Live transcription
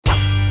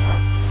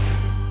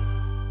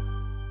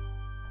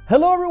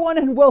Hello everyone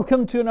and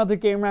welcome to another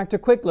Gamereactor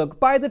Quick Look.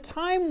 By the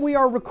time we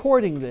are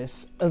recording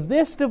this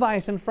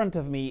device in front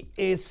of me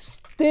is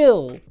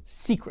still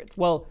secret.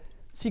 Well,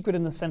 secret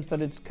in the sense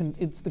that it's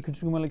the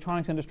consumer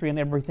electronics industry and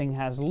everything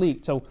has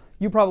leaked. So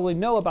you probably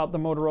know about the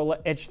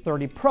Motorola Edge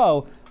 30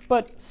 Pro,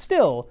 but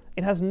still,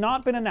 it has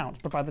not been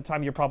announced. But by the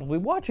time you're probably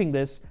watching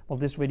this, well,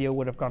 this video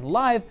would have gone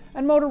live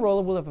and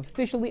Motorola will have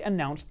officially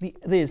announced the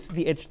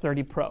Edge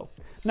 30 Pro.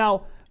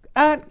 Now,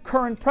 at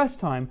current press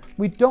time,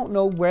 we don't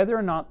know whether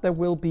or not there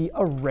will be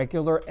a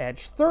regular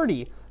Edge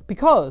 30,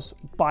 because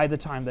by the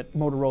time that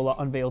Motorola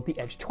unveiled the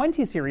Edge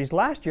 20 series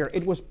last year,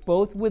 it was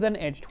both with an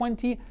Edge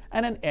 20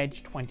 and an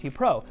Edge 20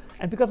 Pro.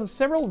 And because of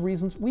several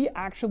reasons, we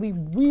actually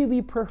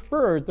really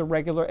preferred the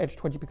regular Edge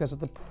 20 because of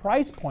the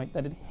price point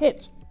that it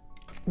hit.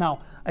 Now,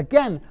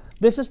 again,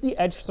 this is the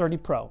Edge 30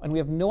 Pro, and we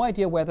have no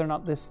idea whether or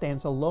not this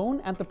stands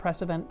alone at the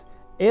press event.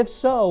 If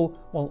so,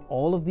 well,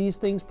 all of these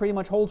things pretty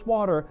much holds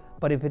water,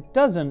 but if it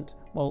doesn't,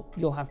 well,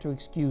 you'll have to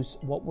excuse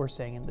what we're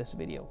saying in this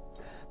video.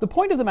 The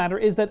point of the matter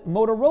is that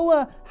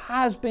Motorola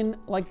has been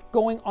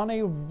going on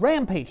a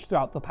rampage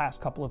throughout the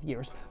past couple of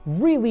years,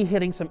 really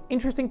hitting some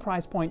interesting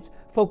price points,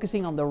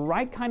 focusing on the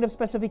right kind of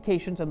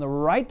specifications and the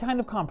right kind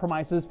of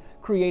compromises,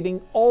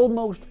 creating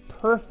almost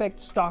perfect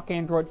stock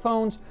Android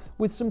phones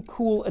with some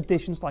cool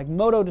additions like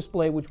Moto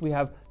Display, which we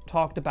have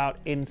talked about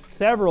in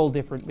several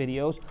different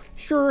videos.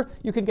 Sure,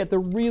 you can get the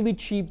really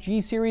cheap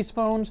G series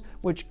phones,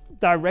 which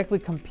directly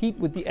compete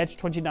with the Edge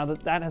 20 now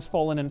that has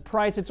fallen in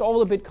price. It's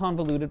all a bit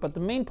convoluted, but the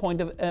main point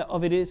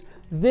of it is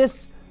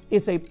this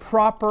is a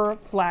proper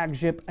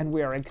flagship, and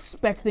we are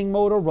expecting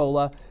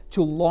Motorola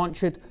to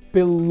launch it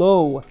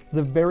below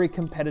the very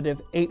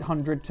competitive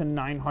 $800 to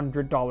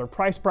 $900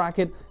 price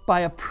bracket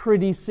by a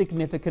pretty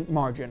significant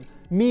margin,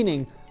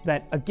 meaning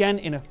that, again,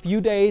 in a few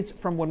days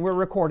from when we're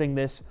recording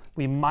this,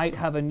 we might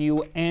have a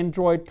new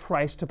Android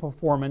price to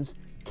performance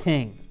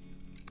king.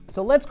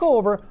 So let's go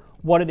over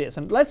what it is,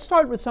 and let's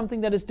start with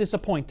something that is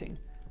disappointing: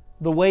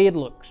 the way it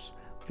looks.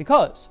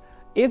 Because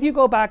if you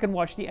go back and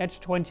watch the Edge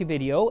 20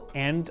 video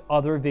and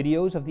other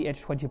videos of the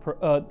Edge 20,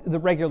 the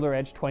regular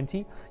Edge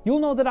 20, you'll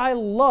know that I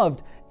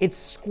loved its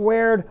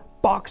squared,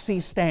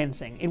 boxy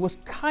stancing. It was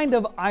kind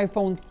of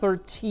iPhone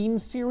 13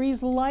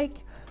 series-like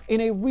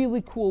in a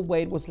really cool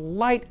way. It was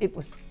light, it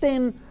was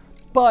thin,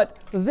 but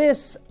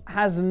this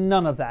has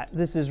none of that.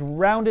 This is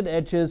rounded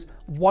edges,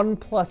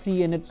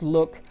 OnePlus-y in its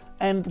look,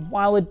 and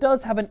while it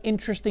does have an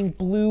interesting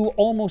blue,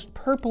 almost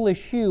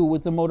purplish hue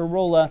with the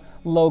Motorola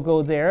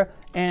logo there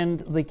and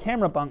the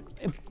camera bump,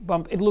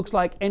 it looks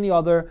like any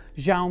other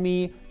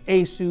Xiaomi,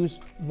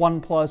 Asus,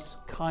 OnePlus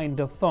kind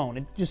of phone.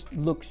 It just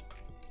looks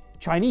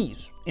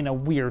Chinese in a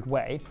weird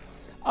way.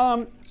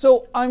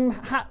 So I'm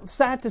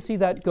sad to see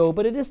that go,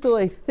 but it is still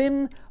a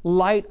thin,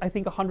 light, I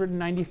think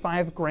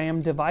 195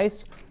 gram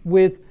device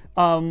with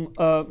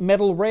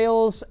metal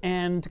rails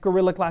and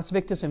Gorilla Glass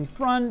Victus in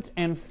front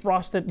and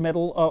frosted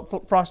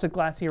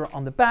glass here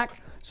on the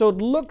back. So it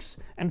looks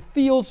and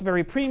feels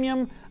very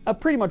premium,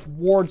 pretty much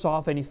wards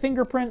off any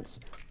fingerprints,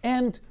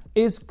 and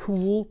is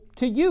cool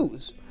to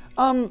use.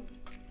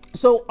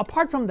 So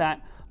apart from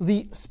that,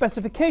 the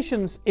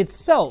specifications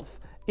itself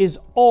is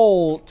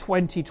all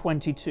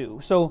 2022.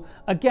 So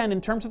again, in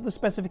terms of the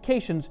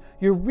specifications,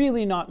 you're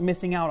really not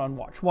missing out on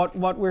much. What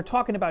we're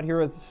talking about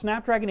here is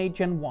Snapdragon 8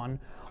 Gen 1,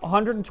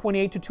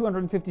 128 to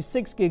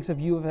 256 gigs of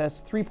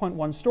UFS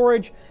 3.1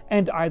 storage,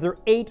 and either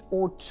 8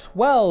 or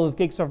 12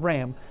 gigs of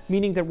RAM,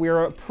 meaning that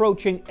we're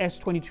approaching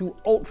S22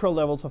 Ultra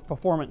levels of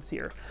performance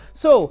here.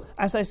 So,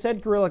 as I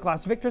said, Gorilla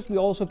Glass Victus, we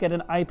also get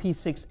an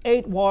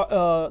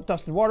IP68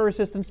 dust and water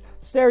resistance,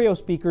 stereo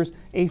speakers,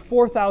 a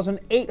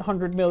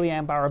 4,800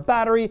 milliamp hour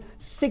battery,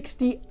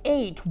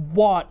 68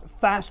 watt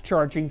fast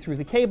charging through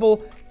the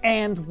cable,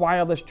 and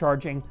wireless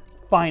charging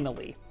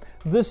finally.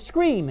 The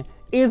screen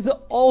is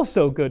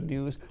also good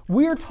news.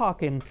 We're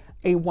talking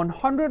a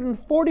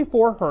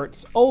 144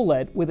 Hz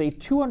OLED with a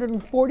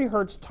 240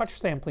 Hz touch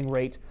sampling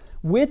rate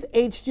with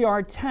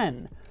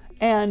HDR10.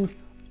 And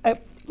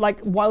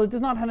while it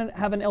does not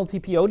have an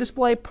LTPO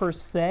display per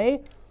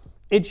se,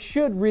 it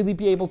should really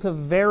be able to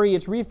vary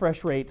its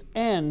refresh rate.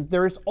 And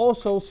there's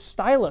also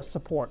stylus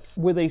support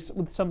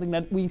with something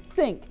that we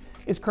think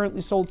is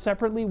currently sold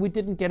separately. We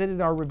didn't get it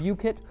in our review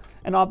kit.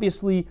 And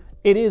obviously,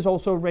 it is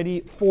also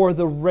ready for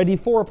the Ready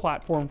For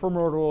platform for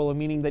Motorola,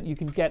 meaning that you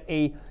can get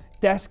a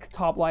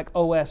desktop-like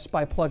OS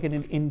by plugging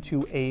it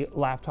into a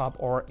laptop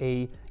or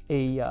a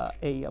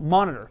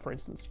monitor, for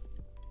instance.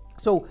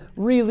 So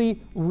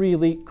really,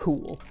 really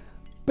cool.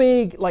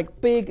 Big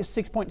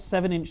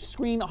 6.7-inch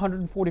screen,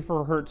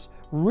 144 Hz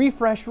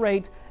refresh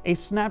rate, a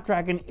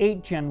Snapdragon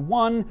 8 Gen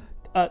 1,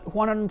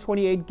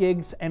 128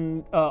 gigs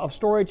of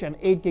storage and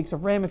 8 gigs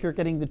of RAM if you're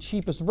getting the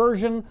cheapest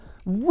version.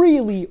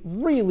 Really,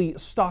 really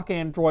stock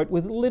Android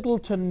with little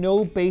to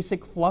no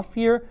basic fluff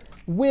here.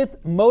 With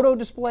Moto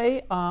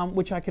Display,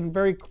 which I can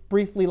very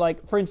briefly,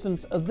 for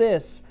instance,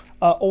 this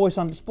always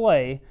on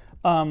display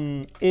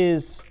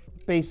is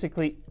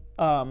basically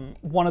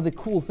one of the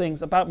cool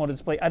things about Moto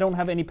Display. I don't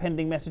have any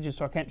pending messages,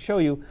 so I can't show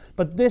you,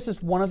 but this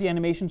is one of the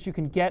animations you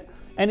can get,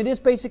 and it is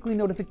basically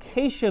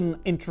notification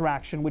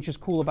interaction, which is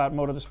cool about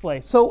Moto Display.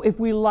 So if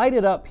we light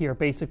it up here,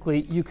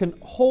 basically, you can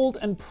hold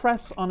and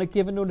press on a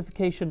given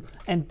notification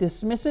and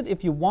dismiss it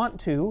if you want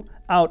to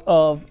out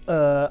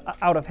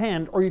of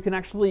hand, or you can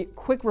actually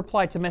quick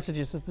reply to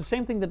messages. It's the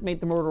same thing that made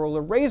the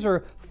Motorola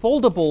Razr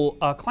foldable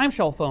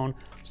clamshell phone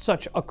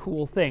such a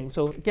cool thing.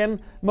 So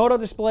again, Moto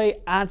Display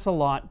adds a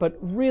lot, but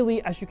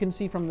really, as you can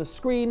see from the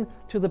screen,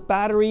 to the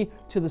battery,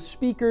 to the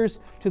speakers,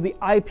 to the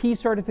IP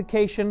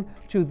certification,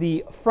 to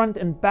the front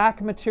and back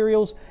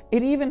materials,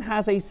 it even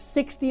has a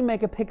 60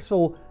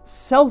 megapixel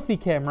selfie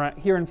camera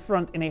here in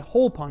front in a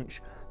hole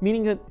punch,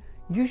 meaning that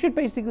you should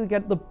basically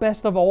get the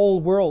best of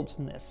all worlds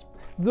in this.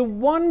 The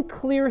one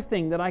clear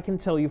thing that I can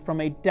tell you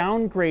from a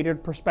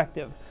downgraded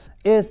perspective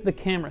is the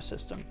camera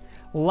system.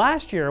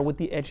 Last year with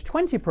the Edge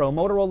 20 Pro,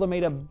 Motorola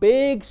made a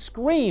big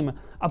scream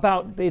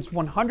about its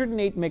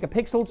 108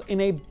 megapixels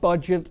in a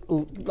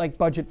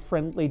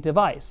budget-friendly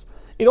device.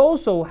 It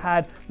also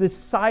had this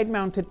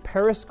side-mounted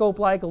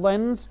periscope-like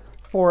lens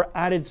for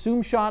added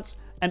zoom shots,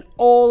 and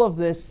all of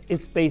this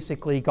is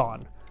basically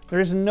gone. There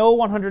is no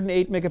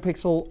 108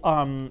 megapixel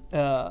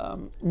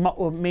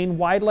main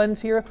wide lens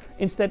here.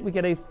 Instead, we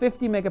get a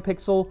 50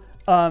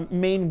 megapixel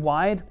main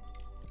wide.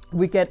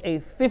 We get a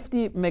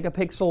 50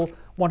 megapixel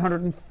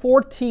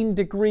 114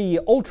 degree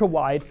ultra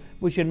wide,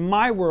 which in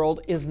my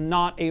world is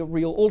not a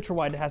real ultra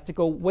wide. It has to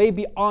go way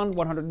beyond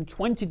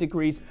 120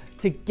 degrees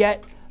to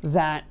get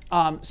that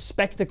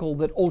spectacle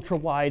that ultra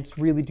wides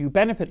really do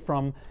benefit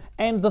from.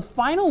 And the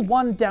final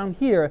one down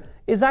here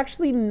is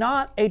actually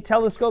not a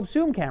telescope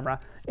zoom camera.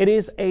 It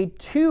is a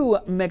 2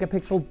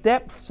 megapixel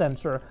depth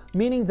sensor,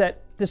 meaning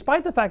that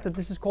despite the fact that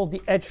this is called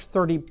the Edge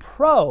 30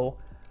 Pro,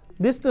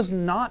 this does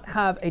not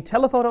have a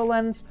telephoto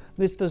lens.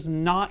 This does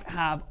not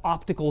have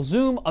optical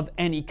zoom of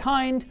any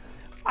kind.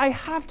 I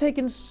have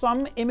taken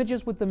some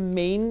images with the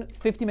main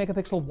 50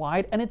 megapixel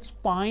wide, and it's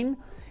fine.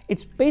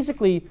 It's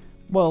basically,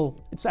 well,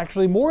 it's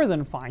actually more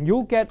than fine.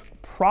 You'll get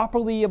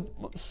properly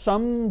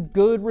some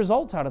good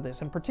results out of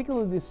this, and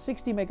particularly the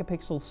 60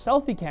 megapixel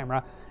selfie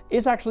camera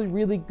is actually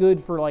really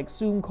good for like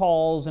Zoom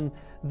calls and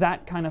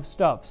that kind of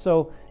stuff.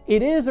 So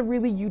it is a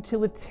really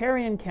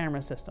utilitarian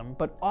camera system,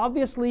 but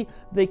obviously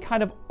they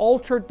kind of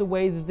altered the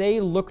way they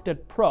looked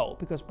at Pro,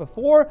 because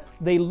before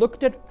they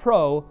looked at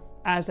Pro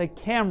as a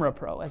camera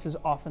pro, as is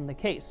often the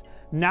case.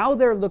 Now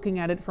they're looking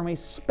at it from a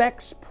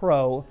specs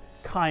pro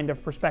kind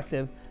of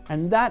perspective,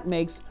 and that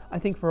makes, I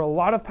think, for a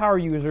lot of power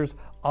users,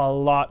 a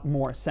lot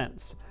more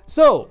sense.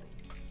 So,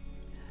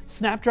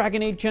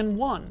 Snapdragon 8 Gen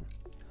 1,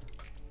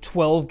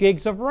 12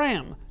 gigs of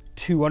RAM,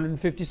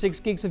 256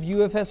 gigs of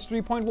UFS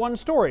 3.1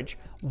 storage,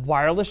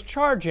 wireless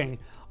charging,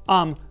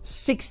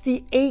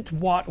 68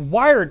 watt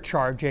wired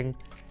charging.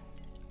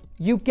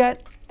 You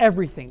get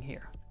everything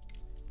here.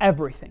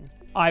 Everything,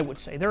 I would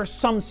say. There are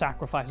some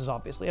sacrifices,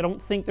 obviously. I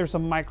don't think there's a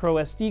micro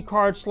SD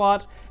card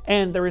slot,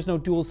 and there is no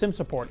dual SIM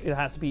support. It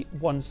has to be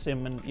one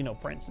SIM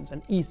and, for instance,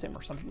 an eSIM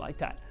or something like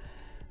that.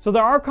 So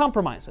there are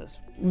compromises,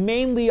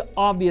 mainly,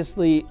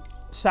 obviously,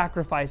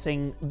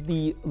 sacrificing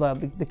the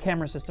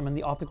camera system and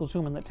the optical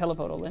zoom and the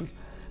telephoto lens.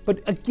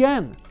 But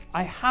again,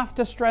 I have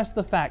to stress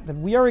the fact that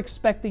we are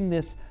expecting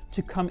this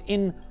to come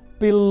in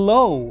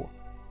below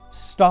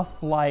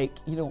stuff like,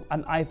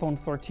 an iPhone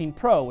 13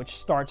 Pro, which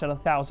starts at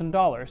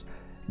 $1,000.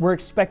 We're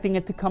expecting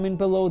it to come in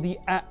below the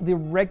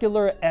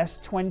regular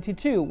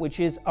S22, which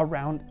is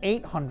around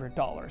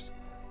 $800.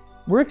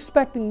 We're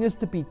expecting this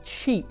to be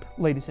cheap,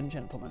 ladies and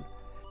gentlemen.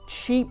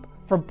 Cheap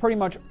from pretty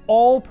much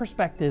all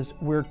perspectives.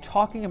 We're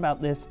talking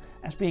about this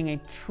as being a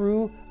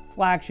true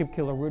flagship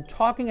killer. We're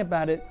talking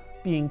about it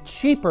being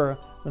cheaper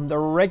than the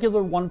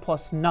regular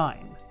OnePlus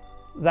 9.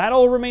 That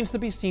all remains to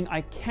be seen.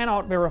 I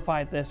cannot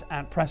verify this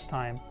at press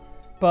time,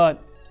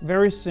 but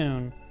very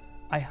soon,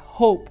 I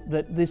hope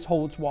that this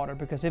holds water,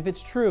 because if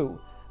it's true,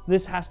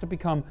 this has to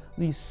become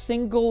the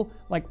single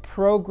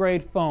pro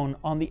grade phone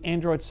on the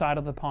Android side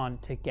of the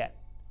pond to get.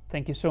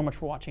 Thank you so much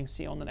for watching.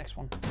 See you on the next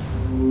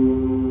one.